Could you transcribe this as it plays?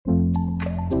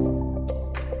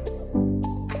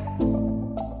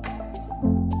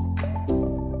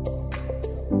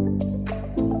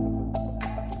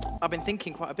I've been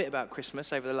thinking quite a bit about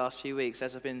Christmas over the last few weeks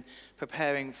as I've been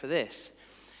preparing for this.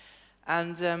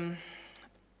 And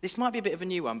this might be a bit of a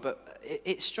new one, but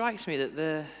it strikes me that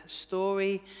the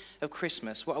story of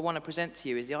Christmas, what I want to present to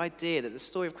you is the idea that the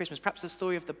story of Christmas, perhaps the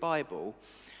story of the Bible,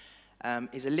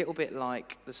 is a little bit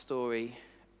like the story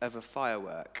of a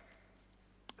firework.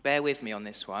 Bear with me on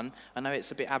this one. I know it's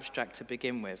a bit abstract to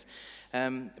begin with.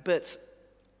 But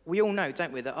we all know,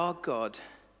 don't we, that our God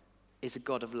is a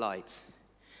God of light.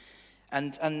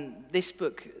 And this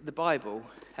book, the Bible,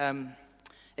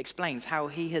 explains how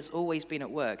he has always been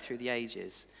at work through the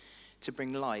ages to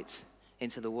bring light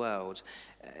into the world.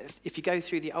 If you go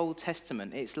through the Old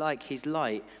Testament, it's like his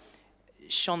light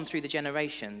shone through the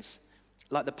generations,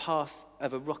 like the path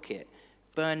of a rocket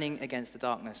burning against the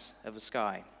darkness of the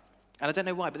sky. And I don't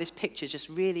know why, but this picture just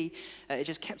really, it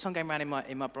just kept on going around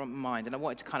in my mind, and I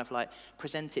wanted to kind of like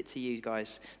present it to you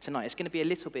guys tonight. It's going to be a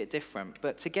little bit different,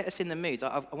 but to get us in the mood,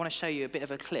 I want to show you a bit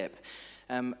of a clip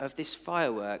of this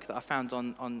firework that I found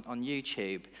on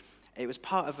YouTube. It was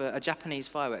part of a Japanese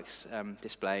fireworks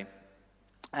display,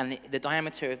 and the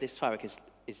diameter of this firework is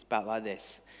about like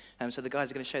this. So the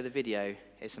guys are going to show the video.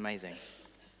 It's amazing.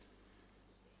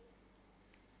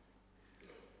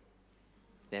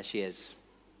 There she is.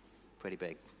 Pretty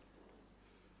big.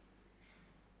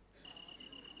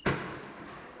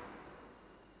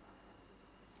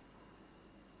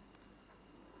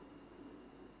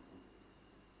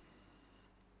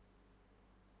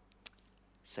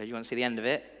 So do you want to see the end of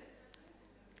it?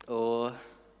 Or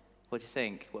what do you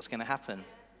think? What's going to happen?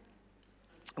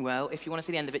 Well, if you want to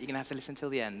see the end of it, you're going to have to listen till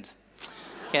the end.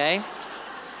 Okay?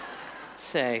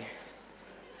 So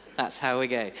that's how we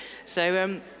go.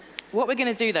 So what we're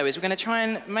going to do, though, is we're going to try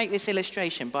and make this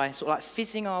illustration by sort of like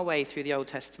fizzing our way through the Old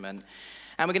Testament.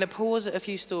 And we're going to pause at a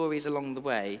few stories along the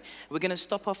way. We're going to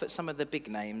stop off at some of the big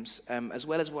names, as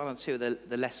well as one or two of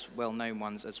the less well-known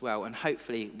ones as well. And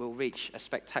hopefully we'll reach a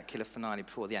spectacular finale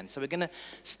before the end. So we're going to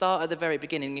start at the very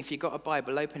beginning. If you've got a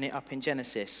Bible, open it up in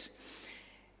Genesis.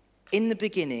 In the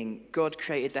beginning, God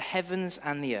created the heavens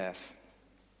and the earth.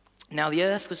 Now the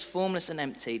earth was formless and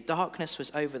empty, darkness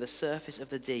was over the surface of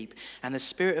the deep, and the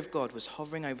Spirit of God was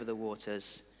hovering over the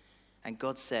waters. And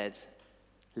God said,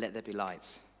 "Let there be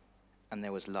light." And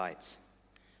there was light.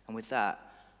 And with that,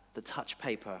 the touch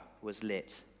paper was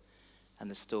lit, and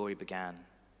the story began,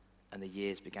 and the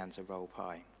years began to roll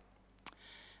by.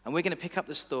 And we're going to pick up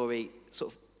the story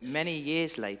sort of many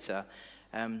years later,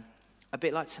 a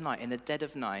bit like tonight. In the dead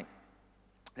of night,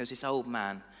 there was this old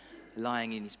man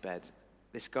lying in his bed.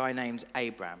 This guy named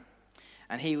Abram.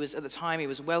 And he was, at the time, he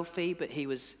was wealthy, but he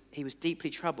was deeply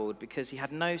troubled because he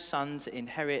had no son to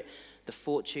inherit the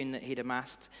fortune that he'd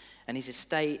amassed, and his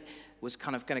estate was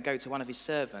kind of going to go to one of his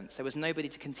servants. There was nobody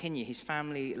to continue his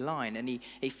family line, and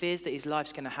he fears that his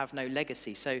life's going to have no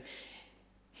legacy. So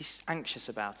he's anxious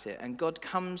about it, and God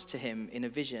comes to him in a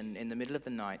vision in the middle of the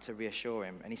night to reassure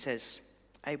him. And he says,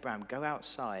 "Abram, go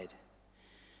outside."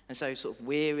 And so sort of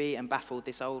weary and baffled,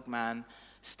 this old man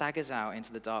staggers out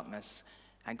into the darkness,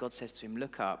 and God says to him,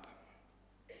 "Look up.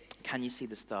 Can you see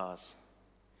the stars?"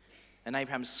 And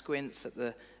Abraham squints at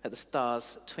the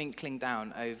stars twinkling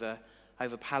down over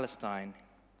Palestine,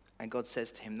 and God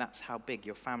says to him, "That's how big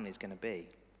your family is going to be."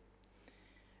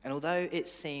 And although it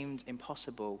seemed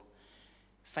impossible,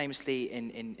 famously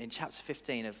in chapter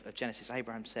 15 of Genesis,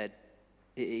 Abraham said,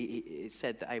 it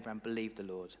said that Abraham believed the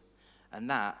Lord, and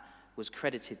that was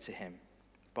credited to him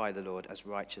by the Lord as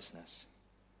righteousness.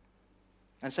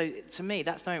 And so, to me,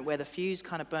 that's the moment where the fuse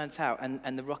kind of burnt out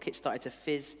and the rocket started to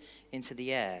fizz into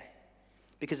the air.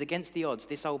 Because against the odds,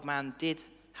 this old man did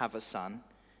have a son,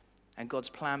 and God's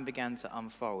plan began to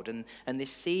unfold. And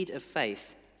this seed of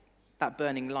faith, that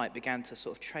burning light, began to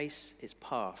sort of trace its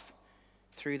path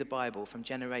through the Bible from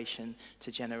generation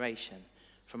to generation,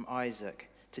 from Isaac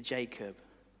to Jacob,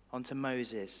 onto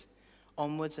Moses,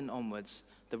 onwards and onwards,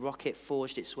 the rocket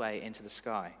forged its way into the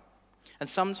sky. And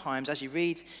sometimes, if you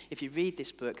read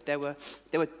this book, there were,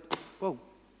 whoa,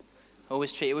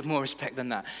 always treat it with more respect than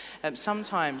that.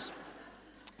 Sometimes,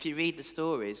 if you read the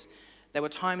stories, there were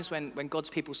times when God's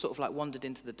people sort of like wandered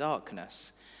into the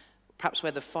darkness, perhaps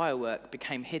where the firework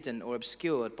became hidden or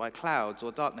obscured by clouds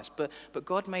or darkness. But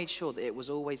God made sure that it was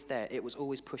always there. It was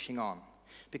always pushing on.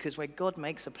 Because when God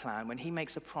makes a plan, when he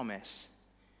makes a promise,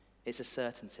 it's a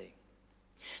certainty.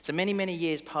 So many, many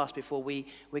years passed before we're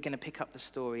going to pick up the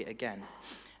story again.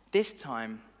 This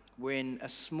time, we're in a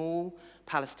small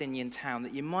Palestinian town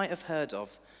that you might have heard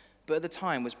of, but at the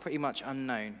time was pretty much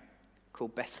unknown,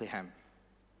 called Bethlehem.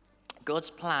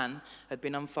 God's plan had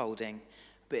been unfolding,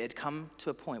 but it had come to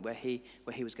a point where he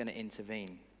was going to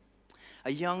intervene.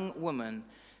 A young woman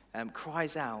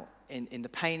cries out in the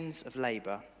pains of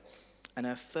labor, and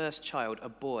her first child, a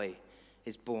boy,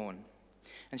 is born.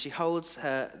 And she holds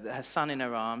her son in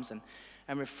her arms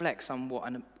and reflects on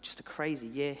what just a crazy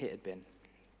year it had been.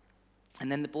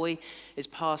 And then the boy is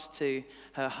passed to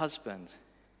her husband.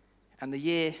 And the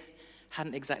year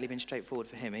hadn't exactly been straightforward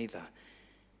for him either.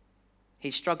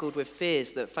 He struggled with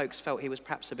fears that folks felt he was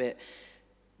perhaps a bit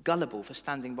gullible for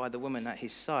standing by the woman at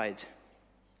his side.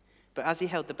 But as he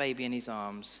held the baby in his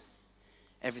arms,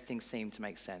 everything seemed to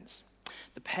make sense.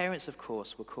 The parents, of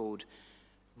course, were called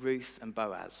Ruth and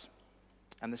Boaz.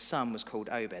 And the son was called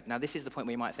Obed. Now, this is the point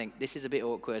where you might think, this is a bit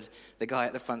awkward. The guy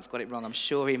at the front's got it wrong. I'm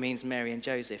sure he means Mary and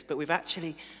Joseph. But we've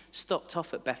actually stopped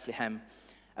off at Bethlehem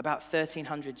about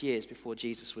 1,300 years before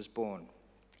Jesus was born.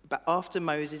 But after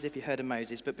Moses, if you heard of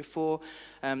Moses, but before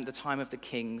the time of the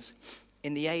kings,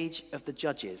 in the age of the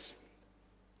judges.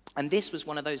 And this was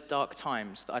one of those dark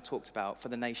times that I talked about for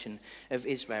the nation of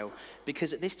Israel,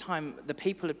 because at this time, the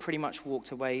people had pretty much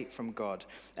walked away from God.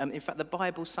 In fact, the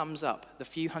Bible sums up the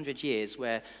few hundred years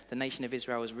where the nation of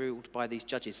Israel was ruled by these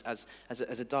judges as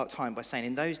a dark time by saying,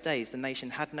 in those days, the nation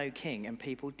had no king and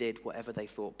people did whatever they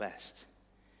thought best.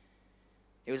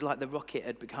 It was like the rocket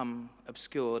had become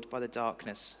obscured by the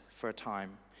darkness for a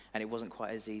time, and it wasn't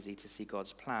quite as easy to see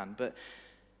God's plan. But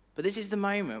this is the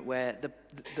moment where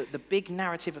the big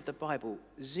narrative of the Bible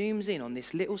zooms in on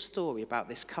this little story about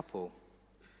this couple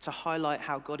to highlight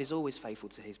how God is always faithful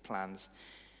to his plans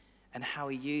and how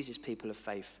he uses people of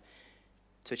faith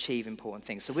to achieve important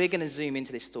things. So we're going to zoom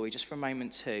into this story just for a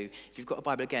moment too. If you've got a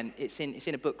Bible, again, it's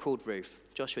in a book called Ruth.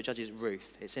 Joshua Judges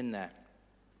Ruth. It's in there.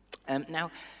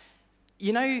 Now,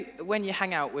 you know when you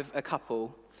hang out with a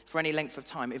couple for any length of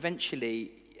time,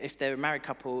 eventually, if they're a married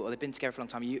couple or they've been together for a long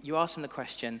time, you ask them the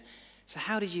question, so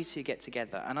how did you two get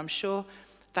together? And I'm sure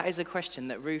that is a question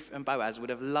that Ruth and Boaz would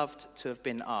have loved to have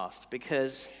been asked,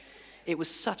 because it was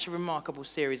such a remarkable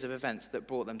series of events that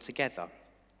brought them together.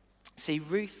 See,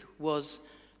 Ruth was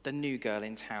the new girl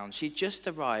in town. She just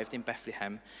arrived in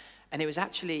Bethlehem, and it was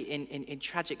actually in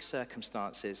tragic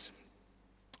circumstances.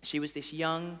 She was this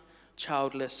young,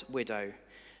 childless widow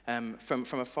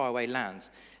from a faraway land.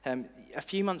 A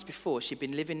few months before, she'd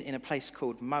been living in a place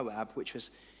called Moab, which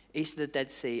was east of the Dead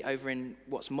Sea, over in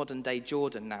what's modern-day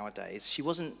Jordan nowadays.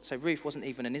 Ruth wasn't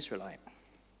even an Israelite.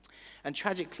 And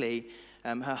tragically,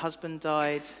 her husband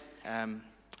died,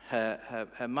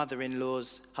 her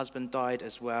mother-in-law's husband died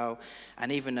as well,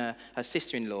 and even her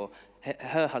sister-in-law,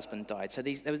 her husband died. So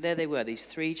they were, these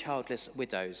three childless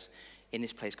widows in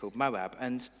this place called Moab.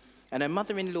 And her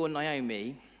mother-in-law,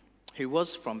 Naomi, who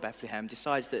was from Bethlehem,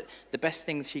 decides that the best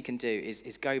thing she can do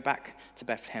is go back to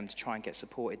Bethlehem to try and get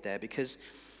supported there, because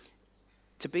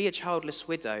to be a childless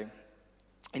widow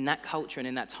in that culture and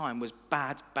in that time was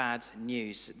bad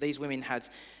news. These women had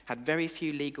very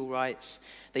few legal rights.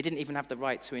 They didn't even have the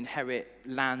right to inherit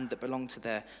land that belonged to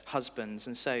their husbands.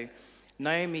 And so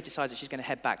Naomi decides that she's going to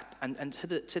head back. And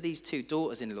to these two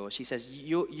daughters-in-law, she says,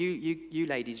 you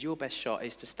ladies, your best shot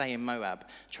is to stay in Moab.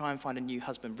 Try and find a new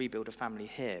husband, rebuild a family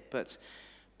here. But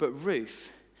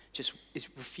Ruth just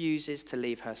refuses to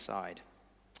leave her side.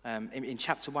 In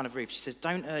chapter 1 of Ruth, she says,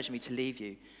 don't urge me to leave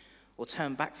you or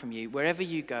turn back from you. Wherever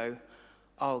you go,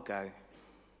 I'll go.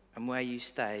 And where you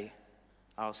stay,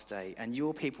 I'll stay. And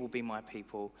your people will be my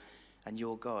people, and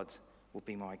your God will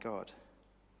be my God.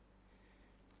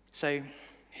 So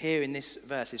here in this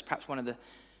verse is perhaps one of the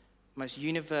most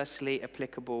universally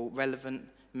applicable, relevant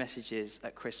messages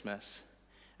at Christmas.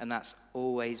 And that's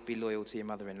always be loyal to your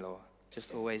mother-in-law.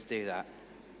 Just always do that.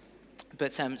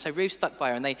 But so Ruth stuck by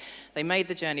her, and they made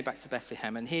the journey back to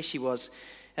Bethlehem. And here she was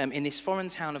in this foreign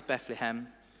town of Bethlehem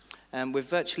with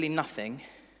virtually nothing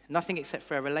except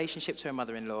for a relationship to her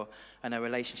mother-in-law and a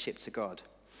relationship to God.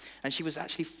 And she was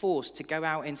actually forced to go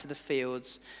out into the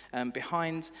fields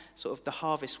behind sort of the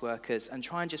harvest workers and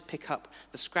try and just pick up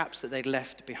the scraps that they'd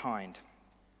left behind.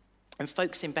 And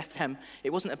folks in Bethlehem,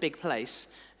 it wasn't a big place.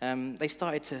 They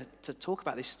started to talk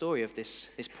about this story of this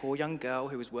poor young girl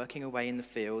who was working away in the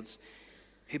fields,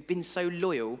 who'd been so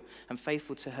loyal and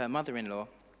faithful to her mother-in-law.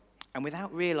 And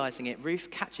without realizing it,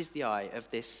 Ruth catches the eye of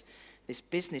this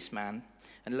businessman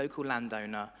and local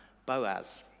landowner,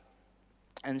 Boaz.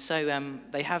 And so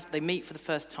they meet for the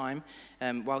first time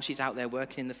while she's out there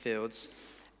working in the fields.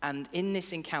 And in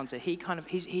this encounter,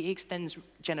 he extends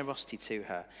generosity to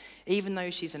her, even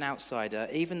though she's an outsider,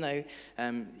 even though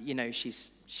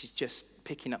she's just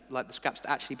picking up like the scraps that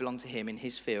actually belong to him in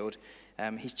his field.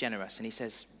 He's generous, and he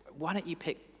says, "Why don't you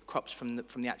pick crops from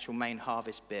the actual main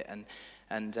harvest bit?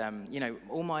 And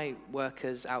all my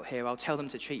workers out here, I'll tell them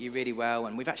to treat you really well.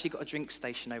 And we've actually got a drink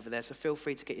station over there, so feel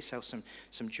free to get yourself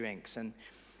some drinks."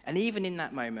 And even in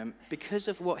that moment, because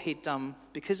of what he'd done,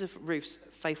 because of Ruth's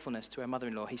faithfulness to her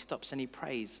mother-in-law, he stops and he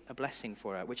prays a blessing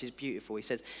for her, which is beautiful. He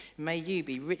says, "May you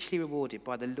be richly rewarded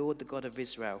by the Lord, the God of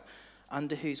Israel,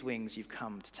 under whose wings you've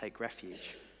come to take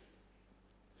refuge."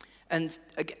 And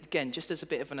again, just as a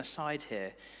bit of an aside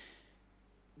here,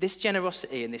 this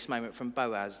generosity in this moment from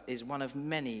Boaz is one of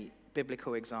many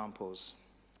biblical examples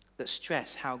that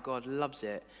stress how God loves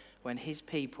it when his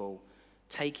people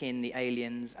take in the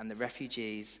aliens and the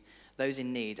refugees, those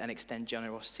in need, and extend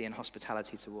generosity and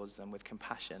hospitality towards them with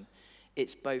compassion.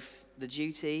 It's both the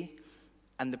duty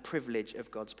and the privilege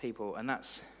of God's people, and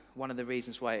that's one of the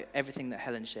reasons why everything that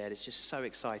Helen shared is just so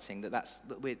exciting, that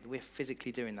we're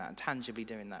physically doing that and tangibly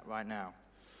doing that right now.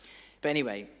 But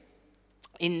anyway,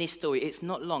 in this story, it's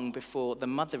not long before the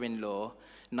mother-in-law,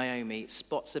 Naomi,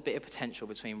 spots a bit of potential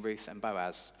between Ruth and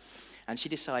Boaz, and she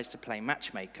decides to play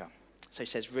matchmaker. So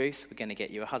she says, "Ruth, we're going to get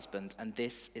you a husband, and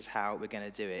this is how we're going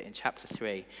to do it." In chapter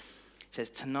 3, it says,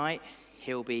 "Tonight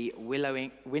he'll be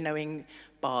winnowing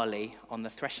barley on the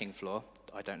threshing floor."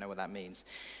 I don't know what that means.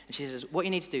 And she says, "What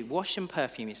you need to do, wash and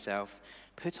perfume yourself,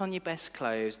 put on your best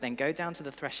clothes, then go down to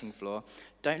the threshing floor.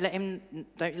 Don't let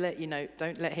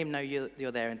him know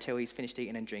you're there until he's finished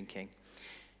eating and drinking.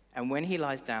 And when he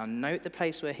lies down, note the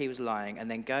place where he was lying,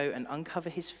 and then go and uncover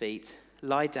his feet,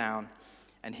 lie down,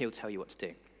 and he'll tell you what to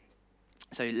do."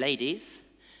 So ladies,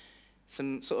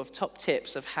 some sort of top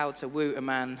tips of how to woo a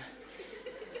man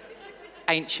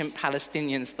ancient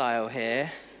Palestinian style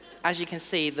here. As you can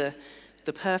see, the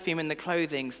perfume and the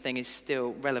clothing thing is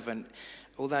still relevant,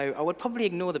 although I would probably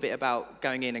ignore the bit about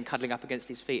going in and cuddling up against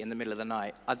his feet in the middle of the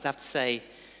night. I'd have to say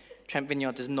Trent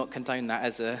Vineyard does not condone that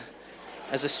as a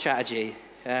strategy.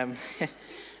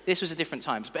 This was a different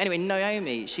times. But anyway,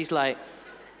 Naomi, she's like,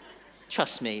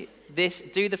 "Trust me,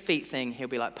 do the feet thing, he'll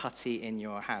be like putty in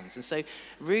your hands." And so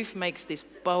Ruth makes this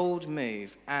bold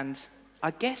move, and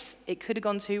I guess it could have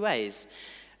gone two ways.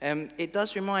 It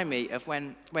does remind me of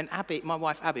when Abby, my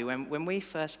wife Abby, when we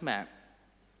first met,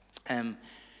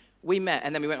 we met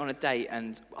and then we went on a date,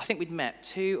 and I think we'd met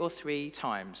 2 or 3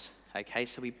 times, okay,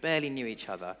 so we barely knew each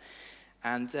other.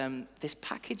 And this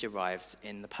package arrived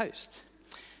in the post,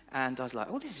 and I was like,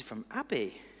 "Oh, this is from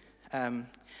Abby."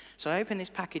 So I opened this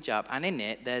package up, and in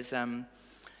it,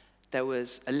 there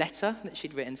was a letter that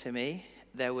she'd written to me.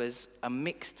 There was a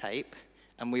mixtape,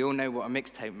 and we all know what a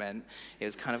mixtape meant. It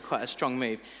was kind of quite a strong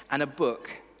move. And a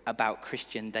book about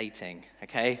Christian dating,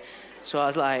 okay? So I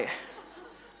was like,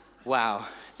 wow,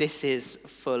 this is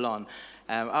full on.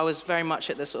 I was very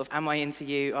much at the sort of, am I into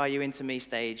you, are you into me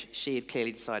stage. She had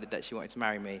clearly decided that she wanted to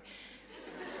marry me,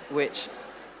 which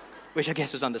I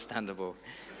guess was understandable.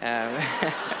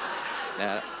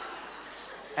 Yeah.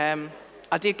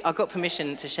 I got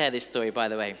permission to share this story, by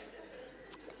the way.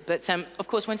 But of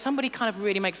course, when somebody kind of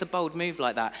really makes a bold move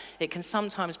like that, it can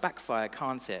sometimes backfire,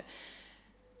 can't it?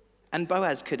 And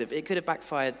Boaz could have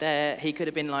backfired there. He could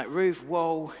have been like, "Ruth,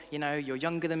 whoa, you're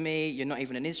younger than me. You're not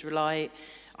even an Israelite.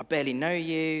 I barely know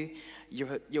you.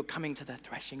 You're coming to the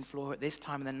threshing floor at this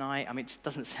time of the night." I mean, it just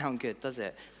doesn't sound good, does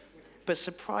it? But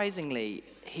surprisingly,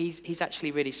 he's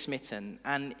actually really smitten,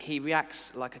 and he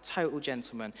reacts like a total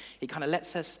gentleman. He kind of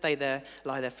lets her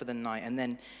lie there for the night, and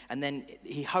then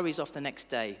he hurries off the next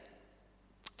day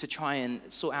to try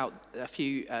and sort out a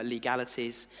few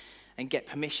legalities and get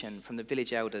permission from the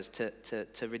village elders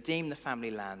to redeem the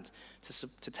family land,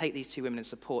 to take these 2 women and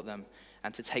support them,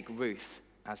 and to take Ruth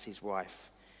as his wife.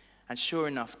 And sure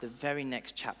enough, the very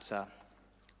next chapter,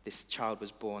 this child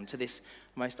was born to this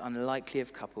most unlikely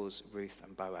of couples, Ruth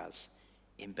and Boaz,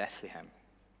 in Bethlehem.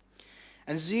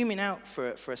 And zooming out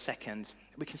for a second,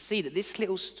 we can see that this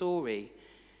little story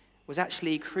was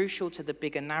actually crucial to the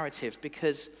bigger narrative,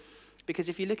 because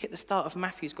if you look at the start of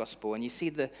Matthew's gospel and you see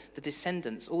the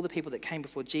descendants, all the people that came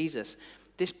before Jesus,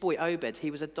 this boy Obed,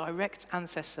 he was a direct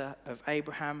ancestor of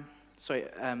Abraham,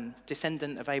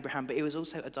 descendant of Abraham, but he was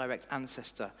also a direct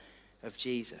ancestor of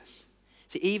Jesus.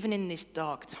 See, even in this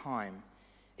dark time,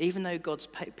 even though God's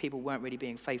people weren't really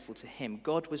being faithful to him,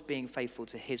 God was being faithful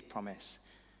to his promise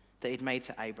that he'd made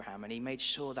to Abraham, and he made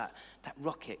sure that that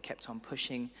rocket kept on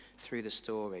pushing through the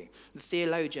story. The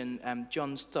theologian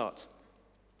John Stott,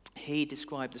 he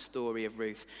described the story of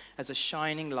Ruth as a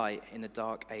shining light in the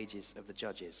dark ages of the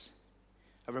Judges,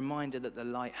 a reminder that the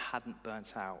light hadn't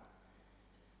burnt out,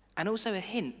 and also a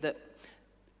hint that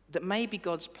maybe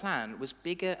God's plan was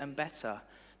bigger and better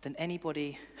than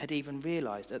anybody had even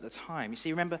realized at the time. You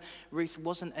see, remember, Ruth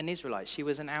wasn't an Israelite. She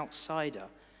was an outsider.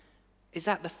 Is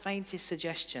that the faintest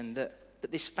suggestion that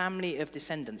this family of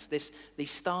descendants,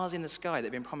 these stars in the sky that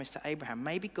had been promised to Abraham,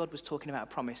 maybe God was talking about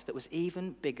a promise that was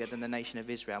even bigger than the nation of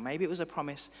Israel? Maybe it was a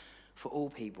promise for all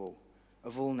people,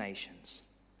 of all nations.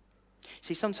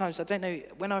 See, sometimes, I don't know,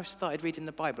 when I started reading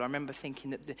the Bible, I remember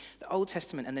thinking that the Old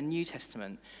Testament and the New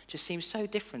Testament just seemed so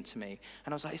different to me.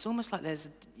 And I was like, it's almost like there's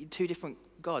two different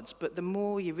gods. But the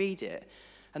more you read it,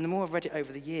 and the more I've read it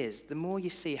over the years, the more you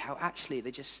see how actually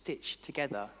they just stitch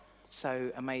together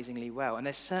so amazingly well. And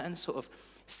there's certain sort of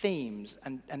themes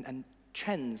and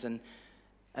trends and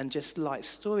just like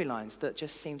storylines that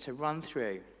just seem to run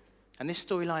through. And this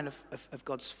storyline of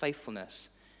God's faithfulness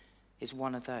is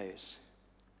one of those.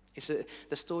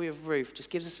 The story of Ruth just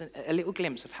gives us a little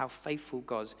glimpse of how faithful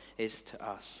God is to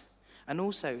us. And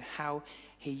also how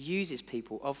he uses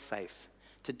people of faith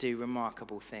to do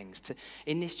remarkable things.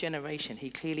 In this generation, he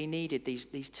clearly needed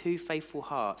these two faithful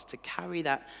hearts to carry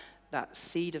that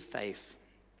seed of faith,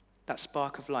 that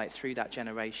spark of light through that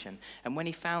generation. And when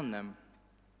he found them,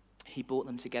 he brought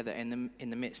them together in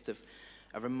the midst of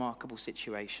a remarkable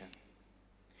situation.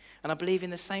 And I believe in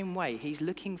the same way, he's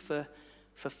looking for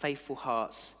faithful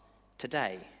hearts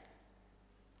today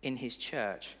in his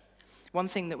church. One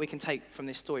thing that we can take from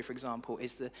this story, for example,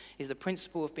 is the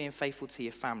principle of being faithful to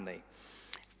your family.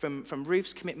 From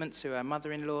Ruth's commitment to her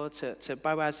mother-in-law to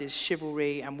Boaz's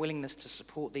chivalry and willingness to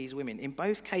support these women. In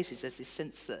both cases, there's this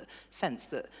sense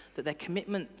that their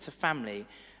commitment to family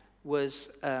was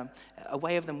a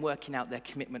way of them working out their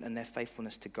commitment and their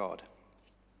faithfulness to God.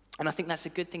 And I think that's a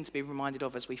good thing to be reminded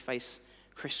of as we face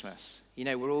Christmas. You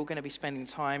know, we're all going to be spending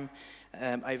time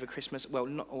over Christmas. Well,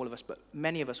 not all of us, but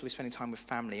many of us will be spending time with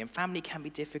family. And family can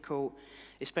be difficult,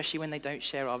 especially when they don't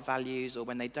share our values or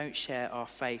when they don't share our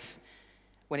faith,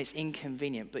 when it's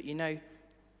inconvenient. But you know,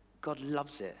 God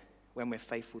loves it when we're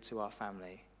faithful to our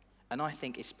family. And I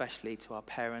think especially to our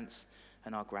parents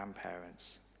and our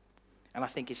grandparents. And I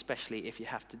think especially if you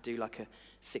have to do like a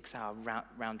 6-hour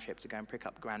round trip to go and pick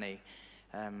up Granny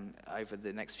over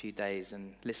the next few days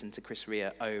and listen to Chris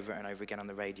Rea over and over again on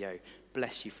the radio.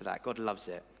 Bless you for that. God loves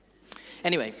it.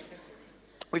 Anyway,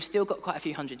 we've still got quite a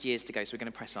few hundred years to go, so we're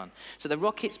going to press on. So the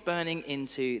rocket's burning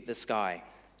into the sky,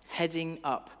 heading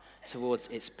up towards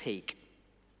its peak.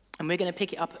 And we're going to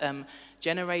pick it up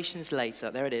generations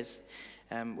later, there it is,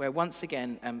 where once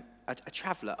again a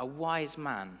traveller, a wise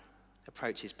man,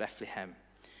 approaches Bethlehem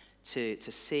to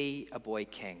see a boy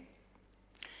king.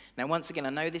 Now, once again, I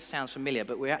know this sounds familiar,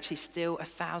 but we're actually still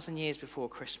 1,000 years before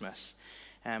Christmas.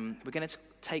 We're going to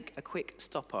take a quick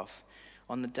stop off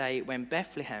on the day when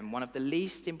Bethlehem, one of the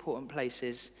least important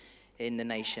places in the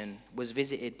nation, was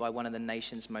visited by one of the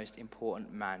nation's most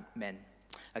important men,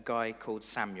 a guy called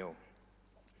Samuel.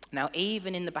 Now,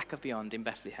 even in the back of beyond in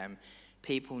Bethlehem,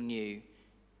 people knew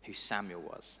who Samuel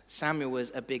was. Samuel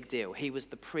was a big deal. He was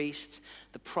the priest,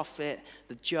 the prophet,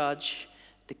 the judge,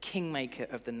 the kingmaker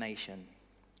of the nation.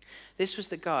 This was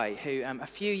the guy who, a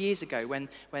few years ago,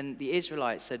 when the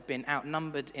Israelites had been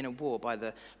outnumbered in a war by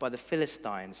the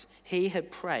Philistines, he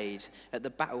had prayed at the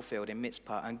battlefield in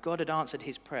Mizpah, and God had answered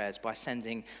his prayers by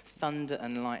sending thunder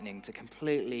and lightning to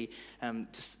completely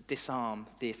disarm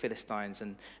the Philistines,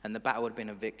 and the battle had been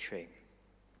a victory.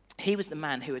 He was the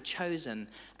man who had chosen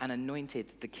and anointed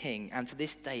the king, and to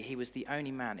this day, he was the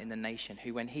only man in the nation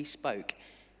who, when he spoke,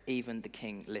 even the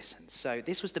king listened. So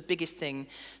this was the biggest thing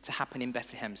to happen in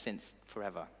Bethlehem since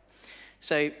forever.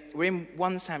 So we're in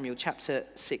 1 Samuel chapter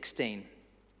 16.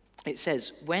 It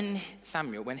says, when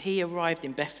he arrived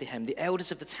in Bethlehem, the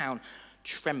elders of the town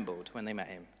trembled when they met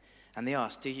him. And they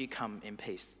asked, "Do you come in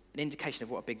peace?" An indication of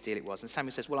what a big deal it was. And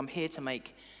Samuel says, "Well, I'm here to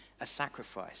make a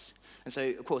sacrifice." And so,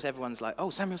 of course, everyone's like,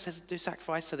 "Oh, Samuel says to do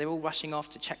sacrifice." So they're all rushing off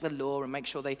to check the law and make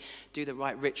sure they do the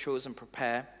right rituals and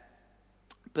prepare.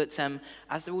 But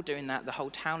as they're all doing that, the whole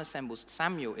town assembles.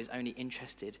 Samuel is only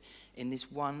interested in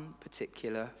this one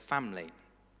particular family.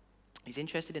 He's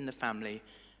interested in the family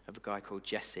of a guy called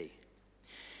Jesse.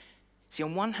 See,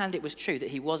 on one hand, it was true that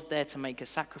he was there to make a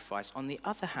sacrifice. On the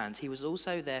other hand, he was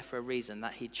also there for a reason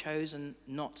that he'd chosen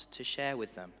not to share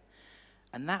with them.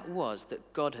 And that was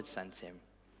that God had sent him.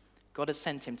 God had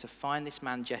sent him to find this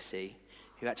man Jesse,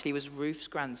 who actually was Ruth's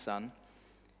grandson,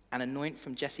 and anoint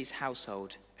from Jesse's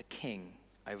household a king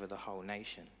over the whole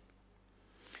nation.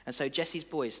 And so Jesse's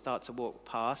boys start to walk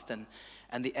past,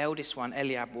 and the eldest one,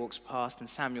 Eliab, walks past, and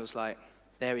Samuel's like,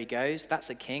 there he goes, that's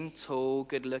a king, tall,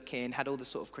 good looking, had all the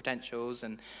sort of credentials.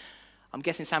 And I'm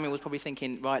guessing Samuel was probably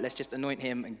thinking, right, let's just anoint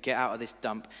him and get out of this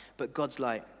dump. But God's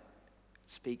like,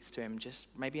 speaks to him just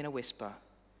maybe in a whisper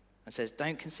and says,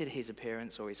 don't consider his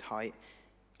appearance or his height.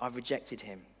 I've rejected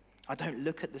him. I don't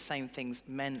look at the same things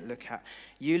men look at.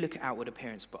 You look at outward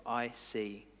appearance, but I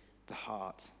see the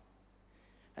heart.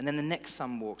 And then the next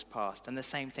son walks past, and the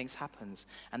same thing happens.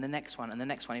 And the next one, and the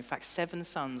next one. In fact, 7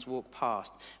 sons walk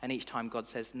past, and each time God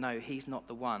says, no, he's not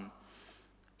the one.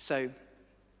 So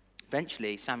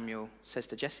Eventually, Samuel says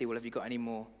to Jesse, well, have you got any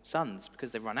more sons?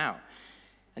 Because they've run out.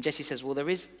 And Jesse says, well, there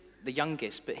is the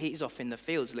youngest, but he's off in the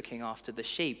fields looking after the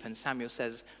sheep. And Samuel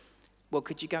says, well,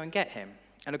 could you go and get him?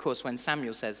 And of course, when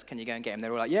Samuel says, can you go and get him?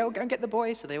 They're all like, yeah, we'll go and get the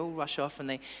boy. So they all rush off and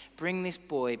they bring this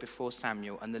boy before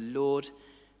Samuel. And the Lord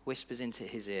whispers into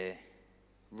his ear,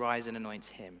 rise and anoint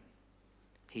him.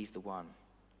 He's the one.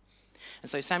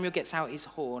 And so Samuel gets out his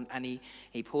horn and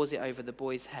he pours it over the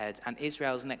boy's head. And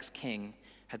Israel's next king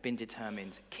had been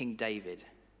determined, King David,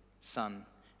 son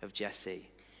of Jesse,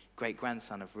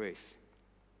 great-grandson of Ruth.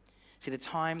 See,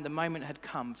 the moment had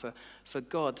come for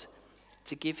God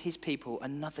to give his people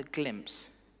another glimpse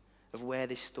of where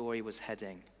this story was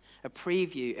heading, a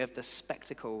preview of the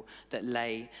spectacle that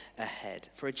lay ahead.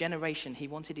 For a generation, he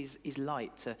wanted his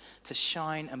light to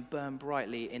shine and burn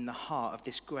brightly in the heart of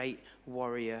this great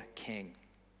warrior king.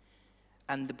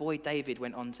 And the boy David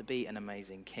went on to be an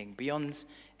amazing king, beyond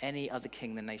any other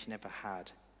king the nation ever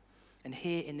had. And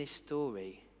here in this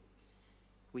story,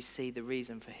 we see the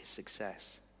reason for his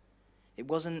success. It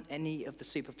wasn't any of the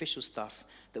superficial stuff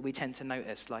that we tend to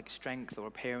notice, like strength or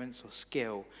appearance or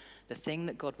skill. The thing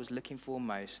that God was looking for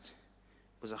most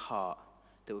was a heart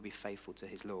that would be faithful to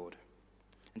his Lord.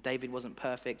 And David wasn't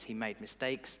perfect. He made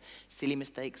mistakes, silly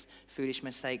mistakes, foolish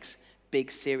mistakes, big,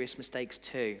 serious mistakes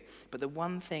too. But the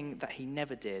one thing that he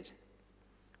never did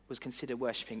was consider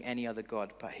worshipping any other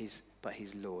God but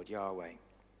his Lord, Yahweh.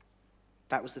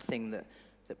 That was the thing that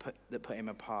put him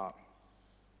apart.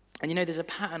 And you know, there's a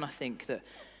pattern, I think, that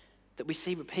we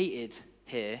see repeated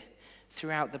here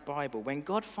throughout the Bible. When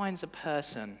God finds a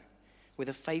person with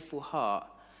a faithful heart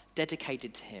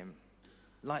dedicated to him,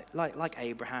 like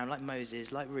Abraham, like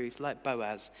Moses, like Ruth, like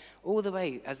Boaz, all the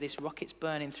way as this rocket's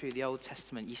burning through the Old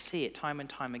Testament, you see it time and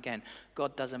time again.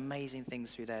 God does amazing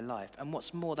things through their life. And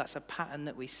what's more, that's a pattern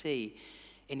that we see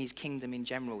in his kingdom in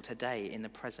general today, in the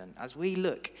present. As we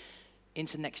look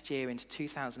into next year, into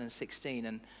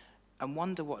 2016, and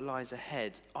wonder what lies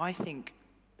ahead, I think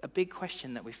a big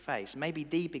question that we face, maybe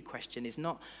the big question, is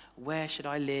not where should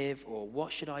I live, or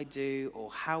what should I do, or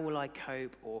how will I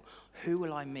cope, or who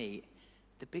will I meet?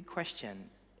 The big question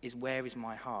is, where is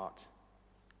my heart?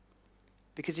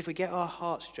 Because if we get our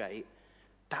heart straight,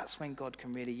 that's when God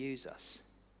can really use us.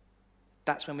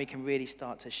 That's when we can really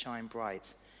start to shine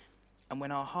bright. And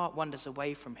when our heart wanders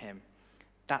away from him,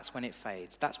 that's when it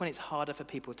fades. That's when it's harder for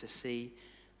people to see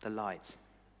the light.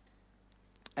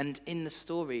 And in the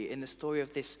story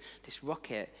of this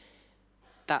rocket,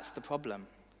 that's the problem.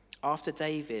 After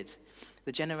David,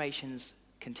 the generations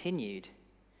continued,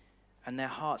 and their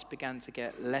hearts began to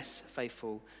get less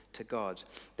faithful to God.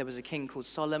 There was a king called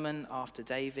Solomon after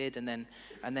David, and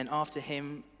then after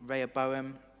him,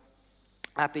 Rehoboam,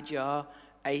 Abijah,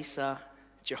 Asa,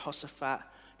 Jehoshaphat,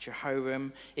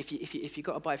 Jehoram. If you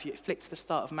got a Bible, if you flick to the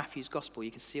start of Matthew's Gospel,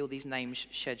 you can see all these names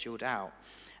scheduled out.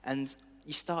 And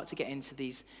you start to get into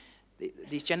these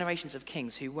generations of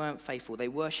kings who weren't faithful. They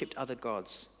worshipped other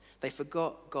gods. They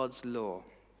forgot God's law.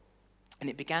 And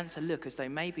it began to look as though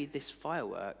maybe this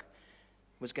firework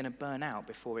was going to burn out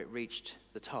before it reached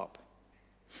the top.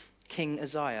 King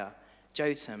Uzziah,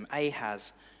 Jotham,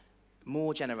 Ahaz,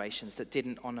 more generations that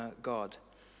didn't honor God.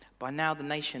 By now the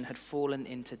nation had fallen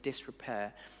into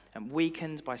disrepair and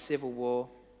weakened by civil war.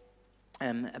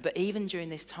 But even during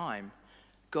this time,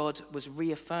 God was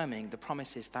reaffirming the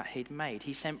promises that he'd made.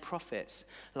 He sent prophets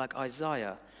like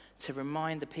Isaiah to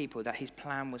remind the people that his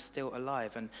plan was still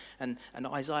alive. And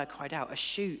Isaiah cried out, a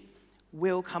shoot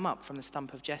will come up from the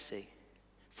stump of Jesse.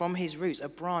 From his roots, a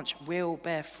branch will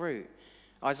bear fruit.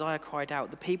 Isaiah cried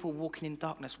out, the people walking in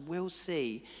darkness will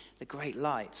see the great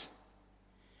light.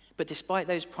 But despite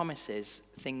those promises,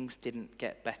 things didn't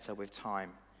get better with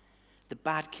time. The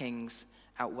bad kings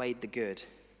outweighed the good,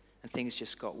 and things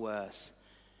just got worse.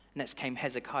 Next came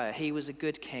Hezekiah. He was a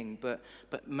good king, but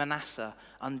Manasseh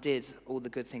undid all the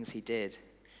good things he did.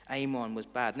 Amon was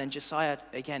bad. And then Josiah,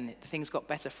 again, things got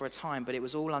better for a time, but it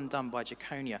was all undone by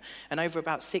Jeconiah. And over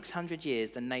about 600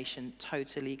 years, the nation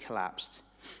totally collapsed,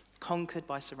 conquered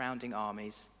by surrounding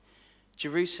armies.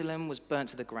 Jerusalem was burnt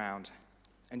to the ground,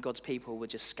 and God's people were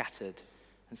just scattered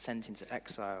and sent into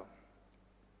exile.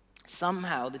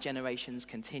 Somehow the generations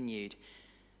continued,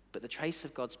 but the trace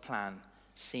of God's plan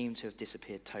seemed to have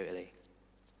disappeared totally.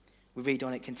 We read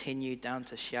on, it continued down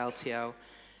to Shealtiel,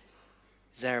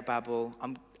 Zerubbabel.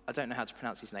 I don't know how to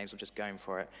pronounce these names, I'm just going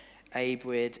for it.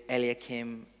 Abrid,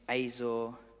 Eliakim, Azor,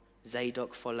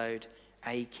 Zadok followed,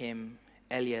 Achim,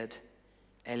 Eliad,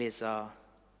 Eleazar,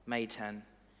 Matan,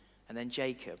 and then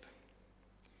Jacob.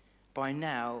 By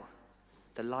now,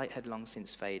 the light had long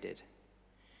since faded.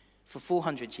 For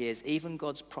 400 years, even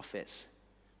God's prophets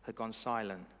had gone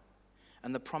silent.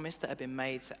 and the promise that had been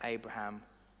made to Abraham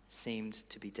seemed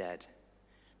to be dead.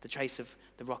 The trace of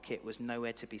the rocket was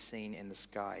nowhere to be seen in the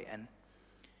sky. And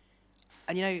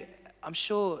you know, I'm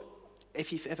sure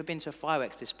if you've ever been to a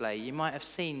fireworks display, you might have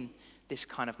seen this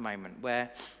kind of moment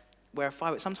where a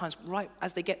firework, sometimes right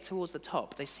as they get towards the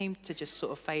top, they seem to just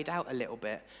sort of fade out a little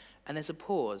bit, and there's a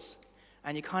pause,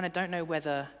 and you kind of don't know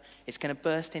whether it's going to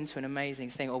burst into an amazing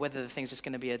thing or whether the thing's just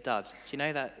going to be a dud. Do you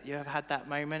know that? You ever had that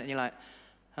moment and you're like,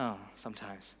 oh,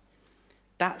 sometimes.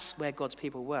 That's where God's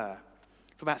people were.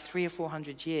 For about 300 or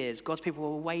 400 years, God's people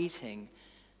were waiting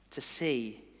to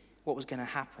see what was going to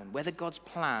happen, whether God's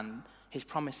plan, his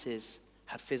promises,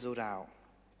 had fizzled out.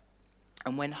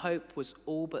 And when hope was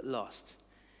all but lost,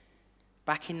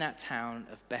 back in that town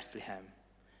of Bethlehem,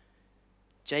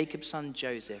 Jacob's son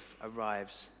Joseph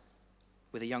arrives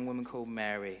with a young woman called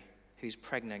Mary, who's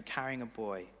pregnant, carrying a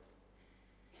boy.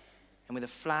 And with a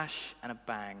flash and a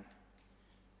bang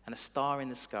and a star in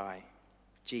the sky,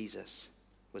 Jesus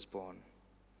was born.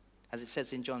 As it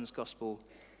says in John's Gospel,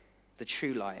 the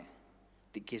true light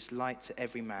that gives light to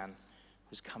every man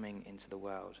was coming into the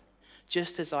world.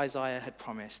 Just as Isaiah had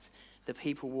promised, the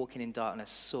people walking in darkness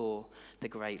saw the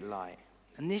great light.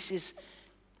 And this is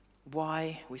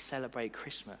why we celebrate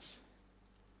Christmas.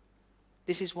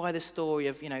 This is why the story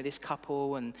of, this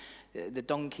couple and the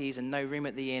donkeys and no room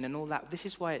at the inn and all that, this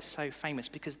is why it's so famous,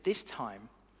 because this time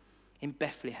in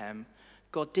Bethlehem,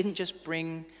 God didn't just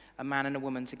bring a man and a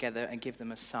woman together and give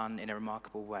them a son in a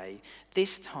remarkable way.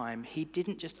 This time, he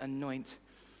didn't just anoint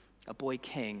a boy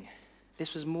king.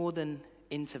 This was more than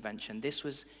intervention. This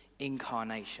was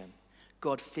incarnation.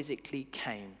 God physically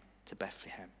came to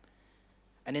Bethlehem.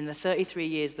 And in the 33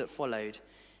 years that followed,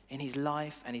 in his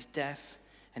life and his death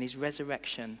and his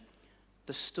resurrection,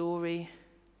 the story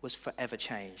was forever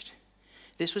changed.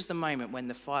 This was the moment when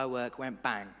the firework went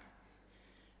bang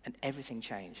and everything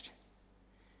changed.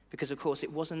 Because, of course,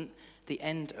 it wasn't the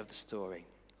end of the story.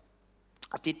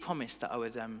 I did promise that I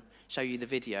would show you the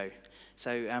video.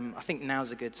 So I think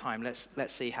now's a good time.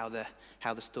 Let's see how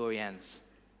the story ends.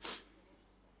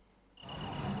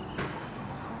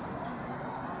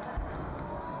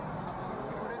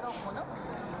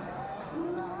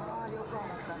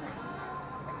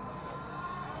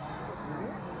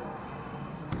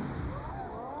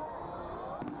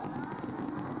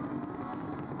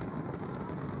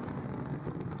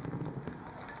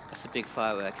 That's a big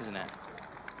firework, isn't it?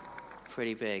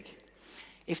 Pretty big.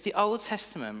 If the Old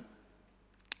Testament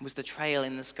was the trail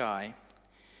in the sky,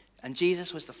 and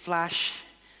Jesus was the flash,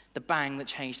 the bang that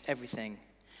changed everything,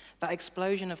 that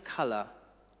explosion of color,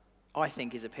 I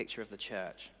think, is a picture of the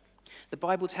church. The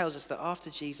Bible tells us that after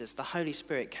Jesus, the Holy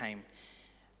Spirit came,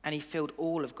 and he filled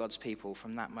all of God's people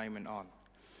from that moment on.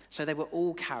 So they were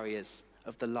all carriers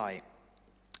of the light.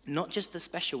 Not just the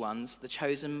special ones, the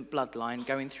chosen bloodline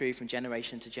going through from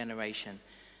generation to generation,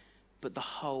 but the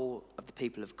whole of the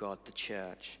people of God, the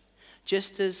church.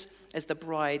 Just as the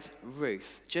bride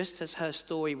Ruth, just as her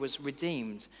story was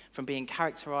redeemed from being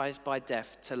characterized by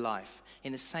death to life,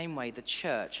 in the same way the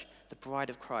church, the bride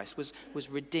of Christ, was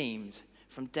redeemed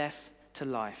from death to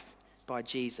life by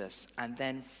Jesus and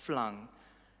then flung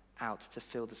out to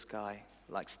fill the sky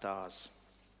like stars.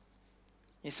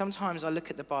 Sometimes I look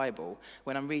at the Bible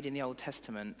when I'm reading the Old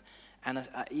Testament, and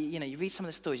you read some of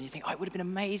the stories and you think, it would have been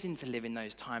amazing to live in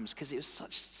those times because it was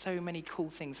so many cool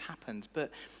things happened.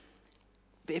 But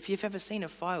if you've ever seen a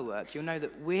firework, you'll know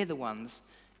that we're the ones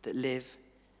that live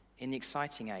in the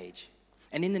exciting age.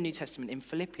 And in the New Testament, in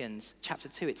Philippians chapter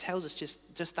 2, it tells us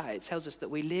just that. It tells us that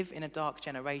we live in a dark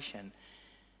generation,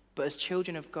 but as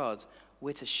children of God,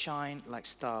 we're to shine like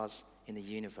stars in the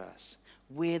universe.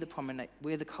 We're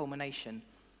the culmination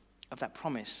of that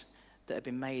promise that had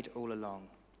been made all along.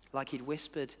 Like he'd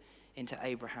whispered into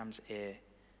Abraham's ear,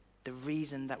 the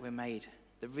reason that we're made,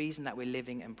 the reason that we're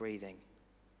living and breathing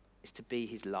is to be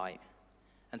his light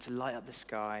and to light up the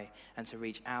sky and to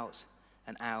reach out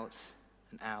and out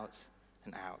and out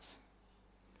and out.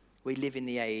 We live in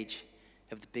the age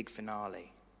of the big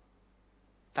finale.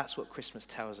 That's what Christmas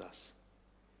tells us.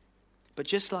 But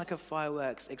just like a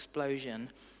fireworks explosion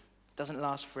doesn't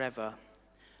last forever,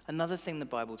 another thing the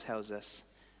Bible tells us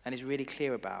and is really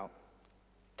clear about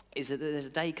is that there's a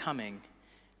day coming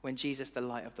when Jesus, the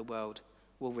light of the world,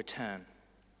 will return.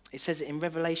 It says in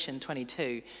Revelation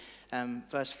 22,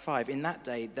 verse 5, in that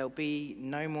day there'll be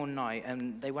no more night,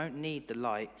 and they won't need the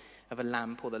light of a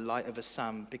lamp or the light of a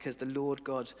sun, because the Lord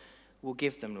God will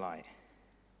give them light,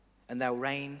 and they'll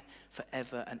reign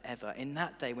forever and ever. In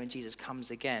that day when Jesus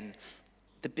comes again,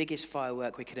 the biggest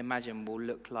firework we could imagine will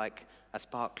look like a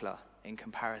sparkler in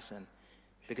comparison,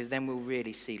 because then we'll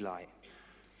really see light.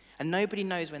 And nobody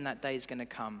knows when that day is going to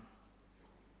come.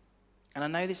 And I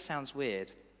know this sounds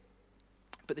weird,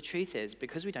 but the truth is,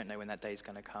 because we don't know when that day is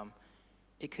going to come,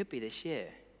 it could be this year.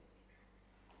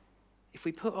 If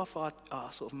we put off our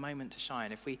sort of moment to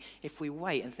shine, if we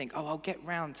wait and think, oh, I'll get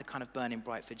round to kind of burning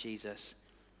bright for Jesus,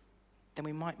 then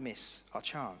we might miss our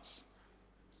chance.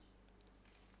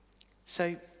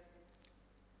 So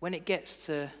when it gets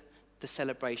to the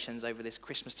celebrations over this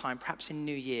Christmas time, perhaps in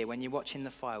New Year, when you're watching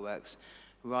the fireworks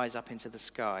rise up into the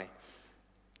sky,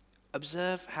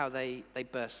 observe how they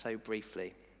burst so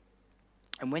briefly.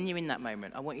 And when you're in that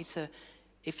moment, I want you to,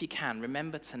 if you can,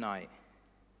 remember tonight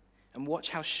and watch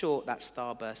how short that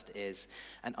starburst is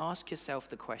and ask yourself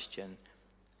the question,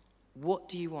 what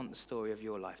do you want the story of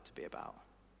your life to be about?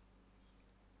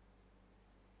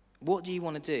 What do you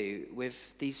want to do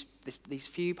with these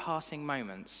few passing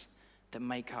moments that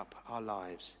make up our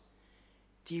lives?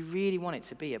 Do you really want it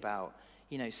to be about,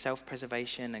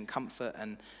 self-preservation and comfort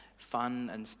and fun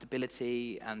and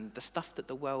stability and the stuff that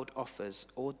the world offers?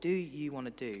 Or do you want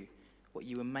to do what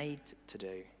you were made to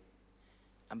do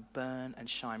and burn and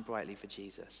shine brightly for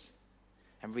Jesus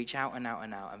and reach out and out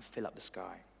and out and fill up the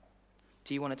sky?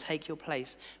 Do you want to take your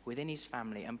place within his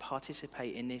family and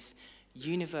participate in this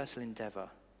universal endeavor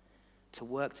to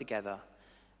work together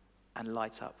and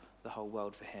light up the whole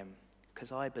world for him?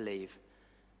 Because I believe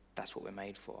that's what we're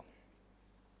made for.